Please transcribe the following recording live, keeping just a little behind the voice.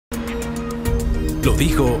Lo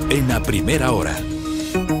dijo en la primera hora.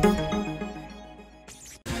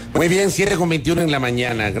 Muy bien, 7:21 en la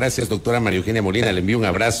mañana. Gracias, doctora María Eugenia Molina. Le envío un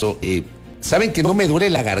abrazo. Saben que no me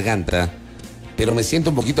duele la garganta, pero me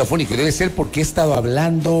siento un poquito afónico. Debe ser porque he estado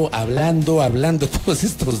hablando todos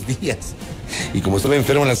estos días. Y como estuve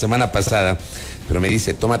enfermo la semana pasada, pero me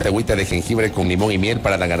dice, tómate agüita de jengibre con limón y miel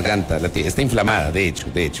para la garganta. Está inflamada, de hecho,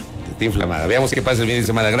 está inflamada. Veamos qué pasa el fin de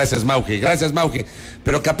semana. Gracias, Mauge.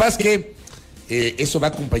 Pero capaz que eso va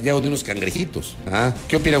acompañado de unos cangrejitos.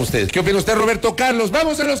 ¿Qué opina usted? ¿Qué opina usted, Roberto Carlos?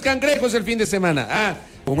 Vamos a los cangrejos el fin de semana.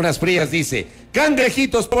 Con unas frías, dice.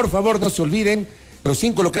 Cangrejitos, por favor, no se olviden. Los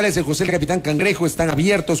 5 locales de José el Capitán Cangrejo están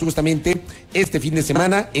abiertos justamente este fin de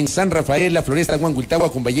semana en San Rafael, la Floresta,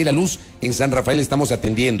 Huanhuiltagua, con Valle La Luz. En San Rafael estamos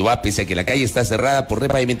atendiendo, pese a que la calle está cerrada por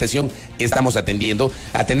repavimentación, estamos atendiendo.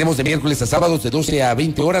 Atendemos de miércoles a sábados de 12 a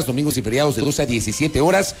 20 horas, domingos y feriados de 12 a 17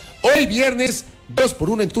 horas. Hoy viernes,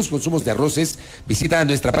 2x1 en tus consumos de arroces. Visita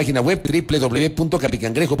nuestra página web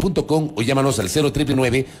www.capicangrejo.com o llámanos al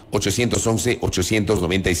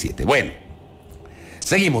 0999-811-897. Bueno,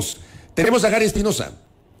 seguimos. Tenemos a Gary Espinoza.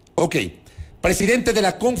 Presidente de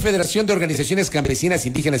la Confederación de Organizaciones Campesinas,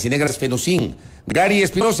 Indígenas y Negras, Fenocin. Gary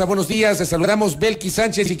Espinoza, buenos días. Les saludamos Belki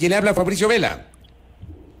Sánchez y quien le habla, Fabricio Vela.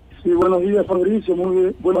 Sí, buenos días, Fabricio. Muy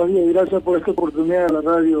bien. Buenos días y gracias por esta oportunidad de la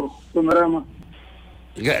radio Sonorama.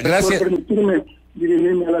 Gracias. Por permitirme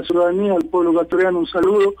dirigirme a la ciudadanía, al pueblo ecuatoriano. Un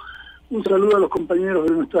saludo a los compañeros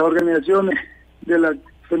de nuestras organizaciones, de la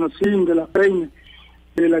Fenocin, de la FEINE,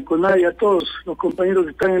 de la CONAI, a todos los compañeros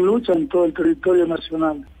que están en lucha en todo el territorio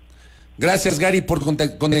nacional. Gracias, Gary, por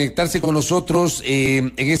conectarse con nosotros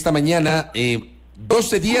en esta mañana.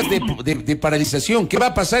 12 días de paralización. ¿Qué va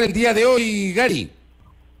a pasar el día de hoy, Gary?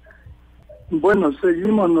 Bueno,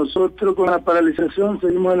 seguimos nosotros con la paralización,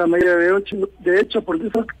 seguimos en la medida de hecho, porque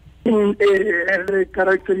eso es de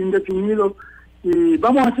carácter indefinido y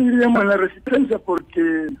vamos a seguir, digamos, en la resistencia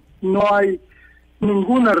porque no hay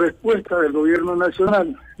ninguna respuesta del gobierno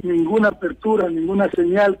nacional, ninguna apertura, ninguna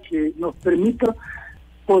señal que nos permita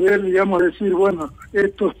poder, digamos, decir, bueno,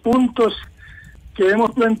 estos puntos que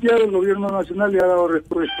hemos planteado, el gobierno nacional le ha dado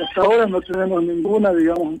respuesta. Hasta ahora no tenemos ninguna,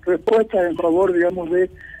 digamos, respuesta en favor, digamos,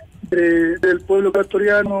 del pueblo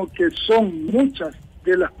ecuatoriano, que son muchas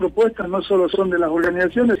de las propuestas, no solo son de las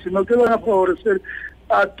organizaciones, sino que van a favorecer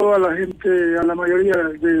a toda la gente, a la mayoría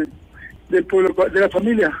del pueblo, de la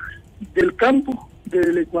familia del campo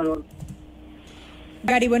del Ecuador.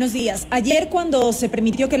 Gary, buenos días. Ayer, cuando se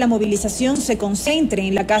permitió que la movilización se concentre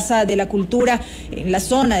en la Casa de la Cultura, en la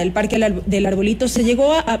zona del Parque del Arbolito, se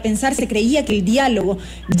llegó a pensar, se creía que el diálogo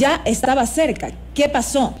ya estaba cerca. ¿Qué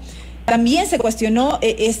pasó? También se cuestionó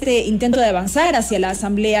este intento de avanzar hacia la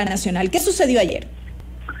Asamblea Nacional. ¿Qué sucedió ayer?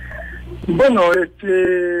 Bueno,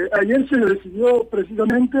 ayer se decidió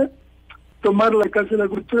precisamente tomar la Casa de la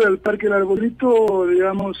Cultura del Parque del Arbolito,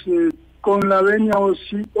 digamos, con la venia o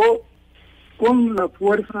con la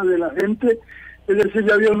fuerza de la gente. Es decir,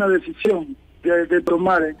 ya había una decisión de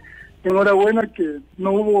tomar. Enhorabuena que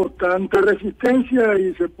no hubo tanta resistencia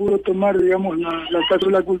y se pudo tomar, digamos, la Casa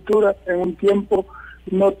de la Cultura en un tiempo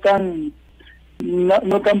no tan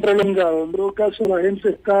prolongado. En todo caso, la gente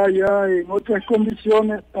está ya en otras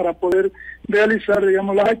condiciones para poder realizar,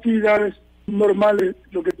 digamos, las actividades normales,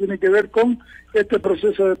 lo que tiene que ver con este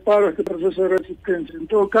proceso de paro, este proceso de resistencia. En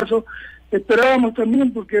todo caso, esperábamos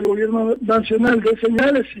también, porque el gobierno nacional dio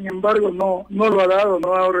señales, sin embargo no lo ha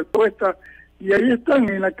dado respuesta, y ahí están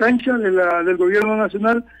en la cancha del gobierno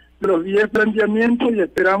nacional los 10 planteamientos, y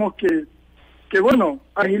esperamos que bueno,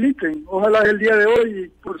 agilicen. Ojalá el día de hoy,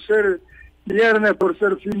 por ser viernes, por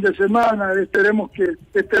ser fin de semana, esperamos que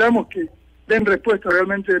den respuesta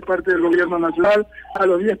realmente de parte del gobierno nacional a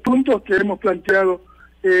los 10 puntos que hemos planteado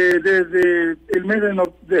desde el mes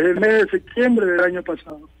de septiembre del año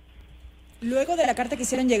pasado. Luego de la carta que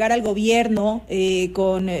hicieron llegar al gobierno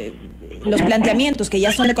con los planteamientos que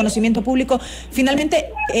ya son de conocimiento público, finalmente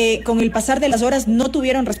con el pasar de las horas no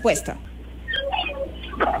tuvieron respuesta.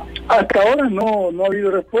 Hasta ahora no ha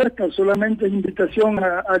habido respuesta, solamente invitación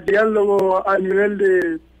al diálogo a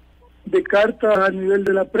nivel de cartas, a nivel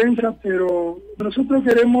de la prensa, pero nosotros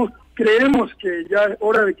creemos que ya es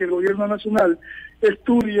hora de que el gobierno nacional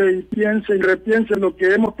estudie y piense y repiense lo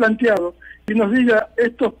que hemos planteado y nos diga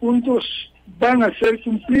estos puntos van a ser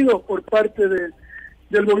cumplidos por parte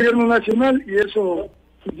del gobierno nacional, y eso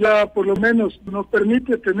ya por lo menos nos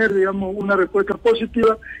permite tener, digamos, una respuesta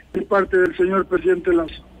positiva de parte del señor presidente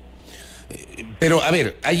Lazo. Pero, a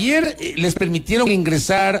ver, ayer les permitieron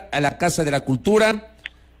ingresar a la Casa de la Cultura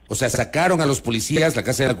O sea, sacaron a los policías, la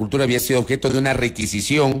Casa de la Cultura había sido objeto de una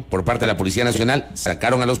requisición por parte de la Policía Nacional,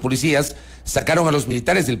 sacaron a los policías, sacaron a los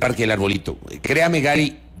militares del Parque del Arbolito. Créame,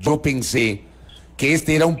 Gary, yo pensé que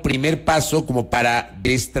este era un primer paso como para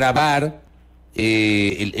destrabar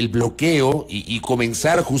el bloqueo y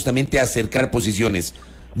comenzar justamente a acercar posiciones.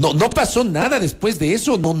 No pasó nada después de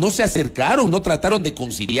eso, no se acercaron, no trataron de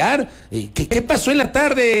conciliar. ¿Qué pasó en la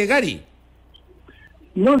tarde, Gary?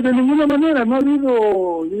 No, de ninguna manera, no ha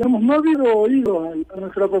habido, digamos, no ha habido oído a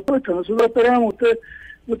nuestra propuesta. Nosotros esperamos,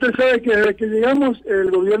 usted sabe que desde que llegamos,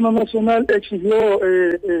 el gobierno nacional exigió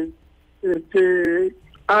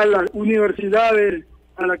a las universidades,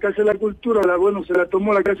 a la Casa de la Cultura, se la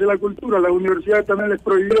tomó la Casa de la Cultura, la universidad también les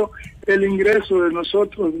prohibió el ingreso de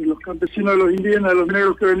nosotros, de los campesinos, de los indígenas, de los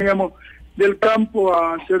negros que veníamos del campo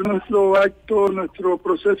a hacer nuestro acto, nuestro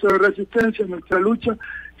proceso de resistencia, nuestra lucha.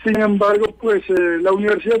 Sin embargo, pues la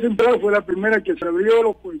Universidad Central fue la primera que se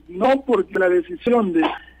abrió, pues no porque la decisión de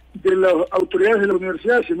las autoridades de la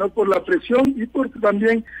universidad, sino por la presión y porque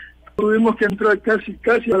también tuvimos que entrar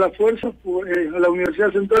casi a la fuerza a la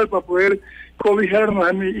Universidad Central para poder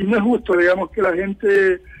cobijarnos. Y no es justo, digamos, que la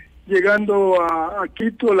gente llegando a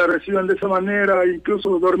Quito la reciban de esa manera,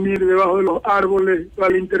 incluso dormir debajo de los árboles a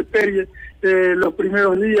la intemperie el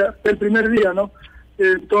primer día, ¿no?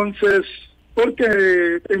 Entonces,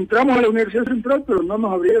 porque entramos a la Universidad Central, pero no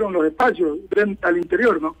nos abrieron los espacios al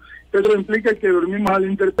interior, ¿no? Eso implica que dormimos a la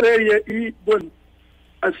intemperie y, bueno,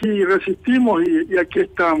 así resistimos y aquí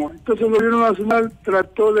estamos. Entonces el gobierno nacional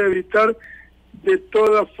trató de evitar de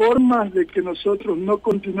todas formas de que nosotros no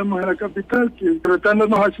continuemos en la capital, que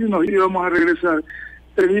tratándonos así nos íbamos a regresar.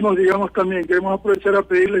 Pedimos, digamos, también, queremos aprovechar a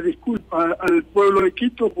pedirles disculpas al pueblo de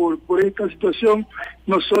Quito por esta situación.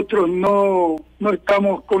 Nosotros no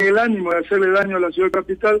estamos con el ánimo de hacerle daño a la ciudad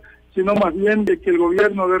capital, sino más bien de que el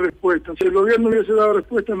gobierno dé respuesta. Si el gobierno hubiese dado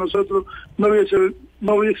respuesta, nosotros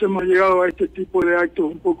no hubiésemos llegado a este tipo de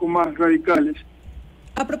actos un poco más radicales.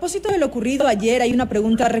 A propósito de lo ocurrido ayer, hay una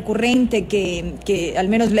pregunta recurrente que al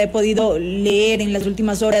menos la he podido leer en las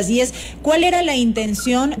últimas horas, y es: ¿cuál era la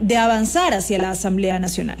intención de avanzar hacia la Asamblea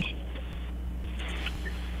Nacional?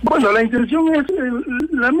 Bueno, la intención es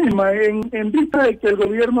la misma, en vista de que el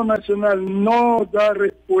gobierno nacional no da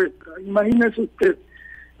respuesta. Imagínese usted,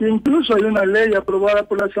 incluso hay una ley aprobada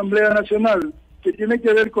por la Asamblea Nacional que tiene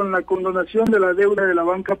que ver con la condonación de la deuda de la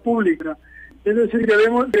banca pública. Es decir, que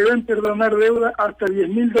deben perdonar deuda hasta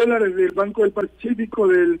 $10.000 del Banco del Pacífico,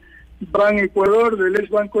 del Ban Ecuador, del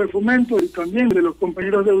ex Banco de Fomento y también de los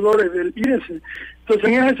compañeros deudores del IES. Entonces,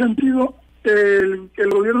 en ese sentido, el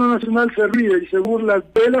gobierno nacional se ríe y se burla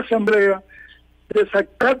de la Asamblea,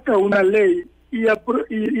 desacata una ley y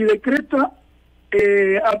decreta,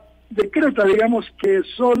 digamos, que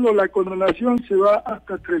solo la condonación se va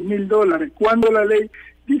hasta $3.000, cuando la ley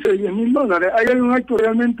dice $10.000. Ahí hay un acto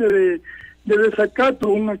realmente de desacato,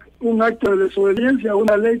 un acto de desobediencia a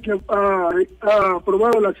una ley que ha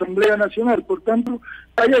aprobado la Asamblea Nacional. Por tanto,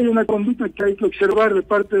 ahí hay una conducta que hay que observar de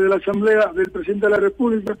parte de la Asamblea, del Presidente de la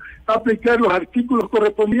República, aplicar los artículos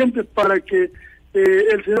correspondientes para que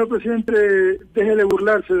el señor Presidente deje de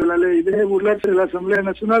burlarse de la ley, deje de burlarse de la Asamblea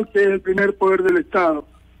Nacional, que es el primer poder del Estado.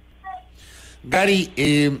 Gary,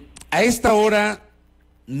 a esta hora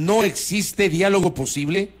no existe diálogo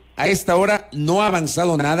posible, a esta hora no ha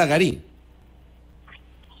avanzado nada, Gary.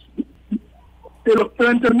 De los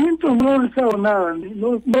planteamientos no ha avanzado nada,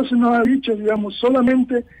 no se nos ha dicho, digamos,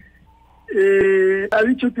 solamente ha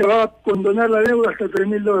dicho que va a condonar la deuda hasta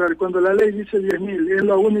 $3.000, cuando la ley dice 10.000, es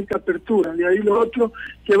la única apertura. De ahí lo otro,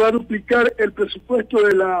 que va a duplicar el presupuesto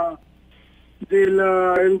de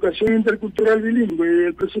la educación intercultural bilingüe, y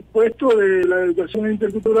el presupuesto de la educación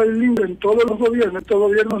intercultural bilingüe en todos los gobiernos, estos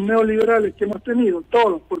gobiernos neoliberales que hemos tenido,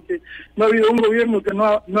 todos, porque no ha habido un gobierno que no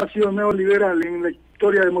ha sido neoliberal en la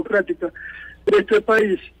historia democrática de este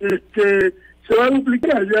país. Se va a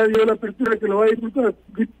duplicar, ya dio la apertura que lo va a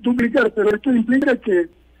duplicar, pero esto implica que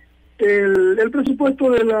el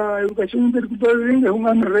presupuesto de la educación intercultural bilingüe es un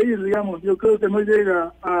hazme reír, digamos. Yo creo que no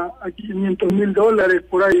llega a $500.000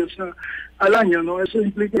 por ahí, o sea, al año, ¿no? Eso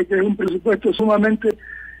implica que es un presupuesto sumamente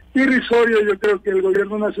irrisorio. Yo creo que el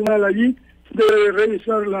gobierno nacional allí debe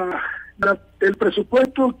revisar el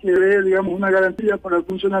presupuesto, que dé, digamos, una garantía para el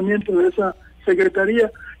funcionamiento de esa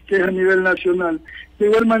secretaría, que es a nivel nacional. De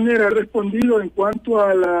igual manera, ha respondido en cuanto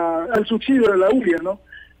al subsidio de la URIA, ¿no?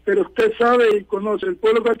 Pero usted sabe y conoce, el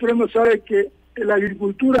pueblo ecuatoriano sabe que la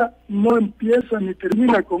agricultura no empieza ni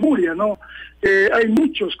termina con uria, ¿no? Hay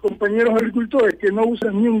muchos compañeros agricultores que no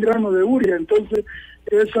usan ni un grano de uria, entonces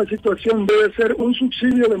esa situación debe ser un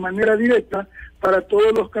subsidio de manera directa para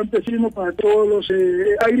todos los campesinos, para todos los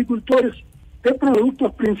agricultores de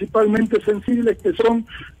productos principalmente sensibles que son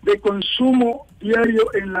de consumo diario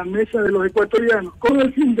en la mesa de los ecuatorianos, con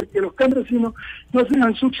el fin de que los campesinos no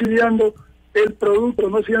sigan subsidiando el producto,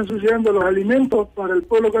 no sigan subsidiando los alimentos para el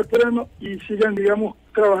pueblo ecuatoriano y sigan, digamos,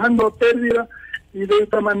 trabajando a pérdida y de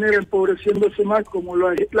esta manera empobreciéndose más, como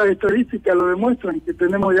las estadísticas lo demuestran, que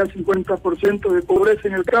tenemos ya 50% de pobreza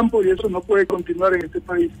en el campo y eso no puede continuar en este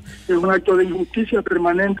país. Es un acto de injusticia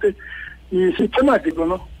permanente y sistemático,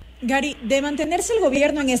 ¿no? Gary, de mantenerse el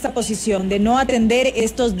gobierno en esta posición, de no atender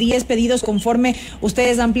estos 10 pedidos conforme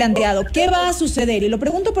ustedes han planteado, ¿qué va a suceder? Y lo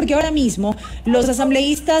pregunto porque ahora mismo los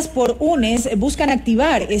asambleístas por UNES buscan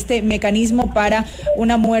activar este mecanismo para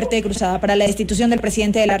una muerte cruzada, para la destitución del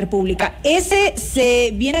presidente de la República. ¿Ese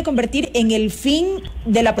se viene a convertir en el fin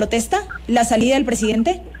de la protesta, la salida del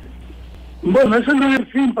presidente? Bueno, ese no es el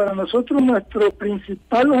fin. Para nosotros nuestro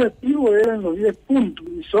principal objetivo eran los 10 puntos,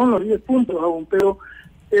 y son los 10 puntos aún, pero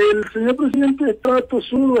el señor presidente está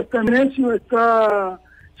tosudo, está necio, está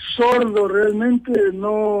sordo, realmente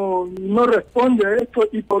no responde a esto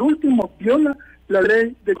y por último viola la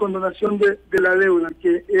ley de condonación de la deuda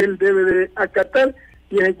que él debe de acatar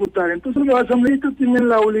y ejecutar. Entonces los asambleístas tienen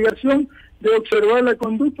la obligación de observar la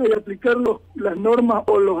conducta y aplicar las normas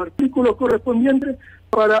o los artículos correspondientes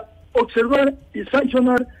para observar y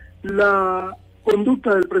sancionar la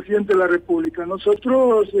conducta del presidente de la República.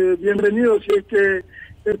 Nosotros, bienvenidos si es que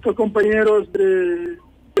estos compañeros de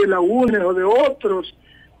la UNES o de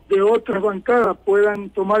otras bancadas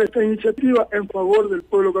puedan tomar esta iniciativa en favor del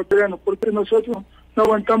pueblo ecuatoriano, porque nosotros no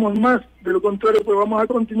aguantamos más, de lo contrario pues vamos a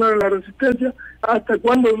continuar en la resistencia hasta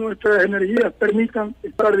cuando nuestras energías permitan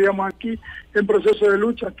estar, digamos, aquí en proceso de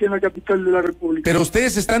lucha, aquí en la capital de la República. ¿Pero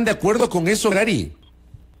ustedes están de acuerdo con eso, Gary?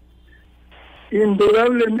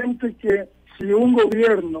 Indudablemente que si un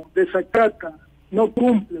gobierno desacata, no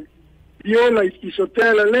cumple, viola y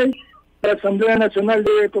pisotea la ley, la Asamblea Nacional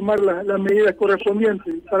debe tomar las medidas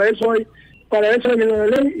correspondientes. Para eso hay la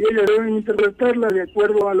ley y ellos deben interpretarla de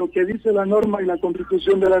acuerdo a lo que dice la norma y la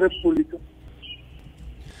Constitución de la República.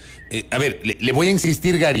 A ver, le voy a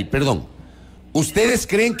insistir, Gary, perdón. ¿Ustedes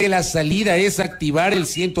creen que la salida es activar el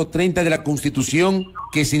 130 de la Constitución,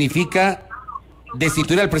 que significa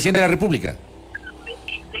destituir al presidente de la República?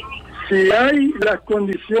 Si hay las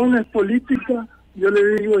condiciones políticas, yo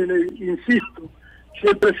le digo y le insisto, si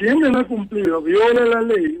el presidente no ha cumplido, viola la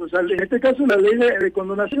ley, o sea, en este caso la ley de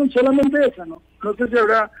condonación, solamente esa, no sé si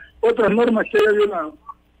habrá otras normas que haya violado.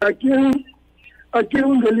 Aquí hay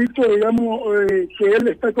un delito, digamos, que él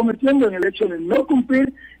está cometiendo en el hecho de no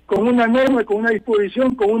cumplir con una norma, con una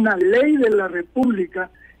disposición, con una ley de la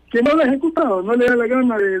República, que no la ha ejecutado, no le da la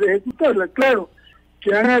gana de ejecutarla. Claro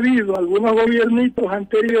que han habido algunos gobiernitos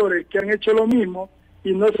anteriores que han hecho lo mismo,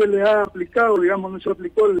 y no se le ha aplicado, digamos, no se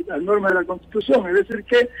aplicó la norma de la Constitución. Es decir,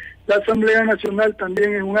 que la Asamblea Nacional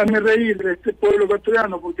también es un hazme reír de este pueblo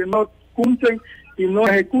ecuatoriano, porque no cumplen y no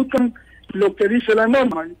ejecutan lo que dice la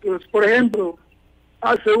norma. Entonces, por ejemplo,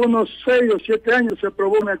 hace unos 6 o 7 años se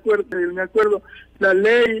aprobó, me acuerdo, la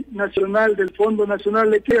Ley Nacional del Fondo Nacional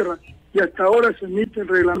de Tierra, y hasta ahora se emite el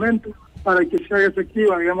reglamento para que se haga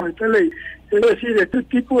efectiva, digamos, esta ley. Es decir, este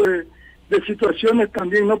tipo de situaciones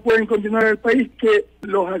también no pueden continuar en el país, que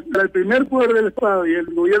el primer poder del Estado y el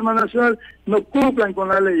gobierno nacional no cumplan con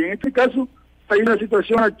la ley. En este caso hay una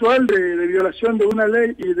situación actual de violación de una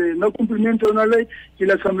ley y de no cumplimiento de una ley, y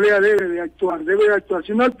la Asamblea debe de actuar.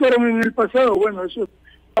 Si no actuaron en el pasado, bueno, eso es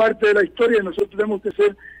parte de la historia y nosotros tenemos que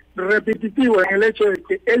ser repetitivos en el hecho de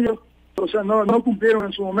que ellos, o sea, no cumplieron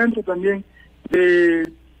en su momento también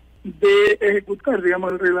de ejecutar,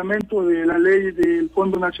 digamos, el reglamento de la ley del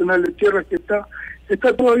Fondo Nacional de Tierras, que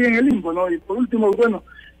está todavía en el limbo, ¿no? Y por último, bueno,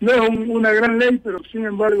 no es una gran ley, pero sin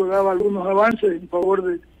embargo daba algunos avances en favor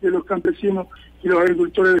de los campesinos y los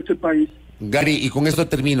agricultores de este país. Gary, y con esto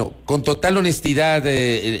termino. Con total honestidad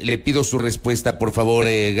le pido su respuesta, por favor,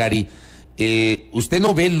 Gary. ¿Usted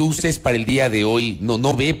no ve luces para el día de hoy?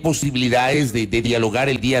 ¿No ve posibilidades de dialogar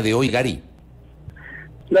el día de hoy, Gary?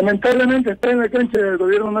 Lamentablemente está en la cancha del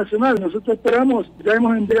gobierno nacional. Nosotros esperamos, ya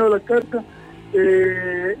hemos enviado la carta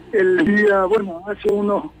el día, bueno, hace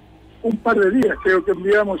un par de días, creo que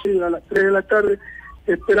enviamos, sí, a las 3 de la tarde.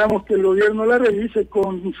 Esperamos que el gobierno la revise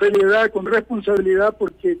con seriedad, con responsabilidad,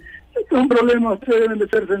 porque este es un problema. Ustedes deben de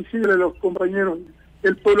ser sensibles, los compañeros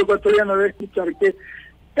del pueblo ecuatoriano, de escuchar que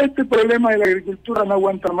este problema de la agricultura no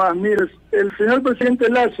aguanta más. Mire, el señor presidente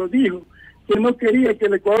Lazo dijo que no quería que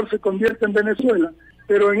el Ecuador se convierta en Venezuela,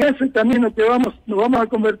 pero en ese camino que nos vamos a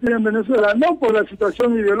convertir en Venezuela, no por la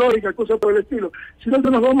situación ideológica, cosa por el estilo, sino que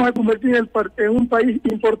nos vamos a convertir en un país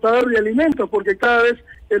importador de alimentos, porque cada vez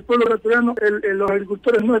el pueblo ecuatoriano, los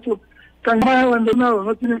agricultores nuestros, están más abandonados,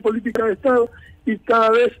 no tienen política de Estado y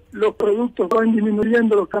cada vez los productos van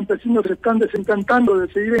disminuyendo, los campesinos se están desencantando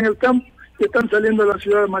de seguir en el campo y están saliendo a la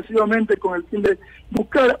ciudad masivamente con el fin de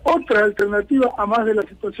buscar otras alternativas a más de la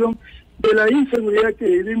situación de la inseguridad que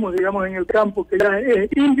vivimos, digamos, en el campo, que ya es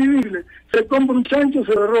invivible. Se compra un chancho,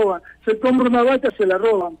 se lo roban, se compra una vaca, se la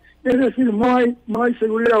roban. Es decir, no hay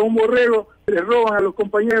seguridad. Un borrego, le roban a los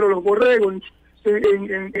compañeros los borregos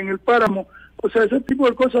en el páramo. O sea, ese tipo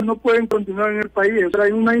de cosas no pueden continuar en el país. O sea,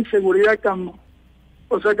 hay una inseguridad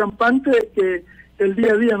campante que el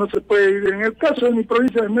día a día no se puede vivir. En el caso de mi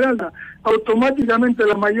provincia de Esmeralda, automáticamente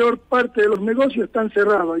la mayor parte de los negocios están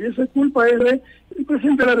cerrados. Y esa culpa es del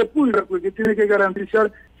presidente de la República, porque tiene que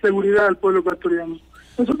garantizar seguridad al pueblo ecuatoriano.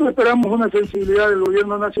 Nosotros esperamos una sensibilidad del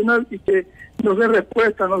gobierno nacional y que nos dé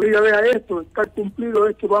respuesta, nos diga, vea esto, está cumplido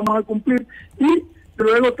esto, vamos a cumplir. Y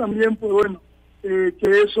luego también, pues bueno,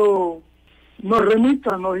 que eso nos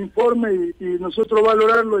remita, nos informe y nosotros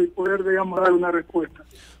valorarlo y poder, digamos, dar una respuesta.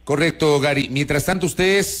 Correcto, Gary. Mientras tanto,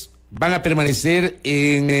 ustedes van a permanecer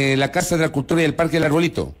en la Casa de la Cultura y el Parque del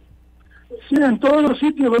Arbolito. Sí, en todos los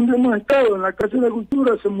sitios donde hemos estado. En la Casa de la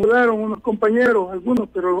Cultura se mudaron unos compañeros, algunos,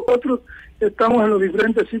 pero otros estamos en los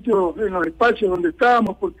diferentes sitios, en los espacios donde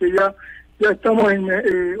estábamos, porque ya estamos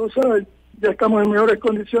ya estamos en mejores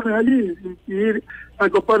condiciones allí. Y ir a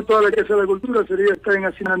copar toda la Casa de la Cultura sería estar en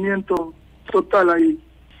hacinamiento total ahí.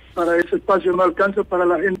 Para ese espacio no alcanza para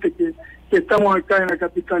la gente que estamos acá en la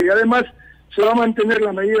capital. Y además se va a mantener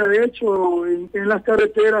la medida de hecho en las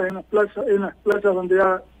carreteras, en las plazas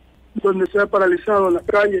donde se ha paralizado las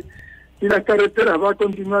calles y las carreteras, va a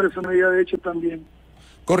continuar esa medida de hecho también.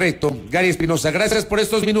 Correcto. Gary Espinoza, gracias por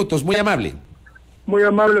estos minutos, muy amable. Muy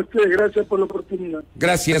amable a ustedes, gracias por la oportunidad.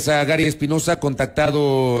 Gracias a Gary Espinoza,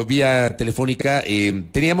 contactado vía telefónica.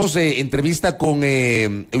 Teníamos entrevista con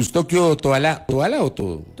Eustoquio Toalá. ¿Toalá o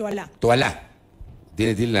Toalá. Toalá.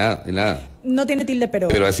 ¿Tiene tilde en la A? No tiene tilde,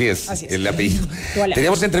 pero así es. El apellido.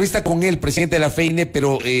 Teníamos entrevista con el presidente de la FEINE,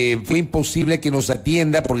 pero fue imposible que nos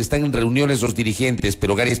atienda porque están en reuniones los dirigentes,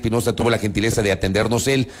 pero Gary Espinoza tuvo la gentileza de atendernos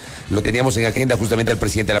él. Lo teníamos en agenda justamente al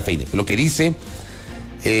presidente de la FEINE. Lo que dice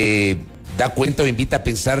da cuenta o invita a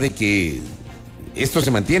pensar de que esto se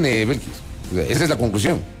mantiene, Belkis. Esa es la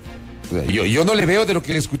conclusión. Yo no le veo, de lo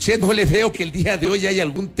que le escuché, no le veo que el día de hoy haya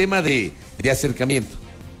algún tema de acercamiento.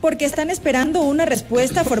 Porque están esperando una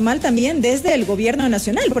respuesta formal también desde el gobierno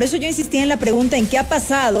nacional. Por eso yo insistí en la pregunta en qué ha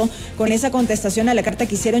pasado con esa contestación a la carta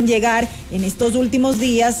que hicieron llegar en estos últimos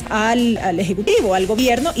días al Ejecutivo, al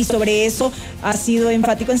gobierno, y sobre eso ha sido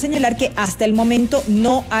enfático en señalar que hasta el momento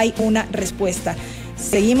no hay una respuesta.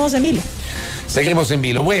 Seguimos en vilo. Seguimos en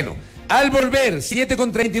vilo. Bueno, al volver,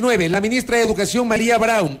 7:39, la ministra de Educación María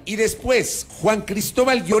Brown y después Juan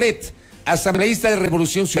Cristóbal Lloret, asambleísta de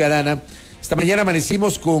Revolución Ciudadana. Esta mañana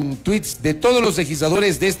amanecimos con tweets de todos los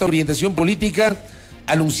legisladores de esta orientación política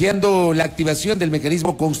anunciando la activación del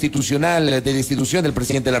mecanismo constitucional de destitución del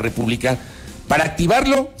presidente de la República. Para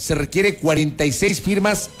activarlo se requiere 46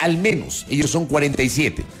 firmas al menos, ellos son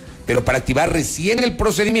 47, pero para activar recién el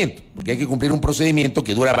procedimiento, porque hay que cumplir un procedimiento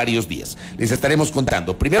que dura varios días. Les estaremos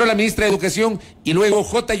contando. Primero la ministra de Educación y luego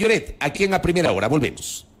J. Lloret, aquí en A Primera Hora.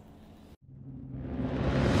 Volvemos.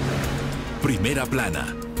 Primera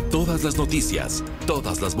Plana. Todas las noticias,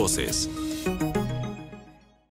 todas las voces.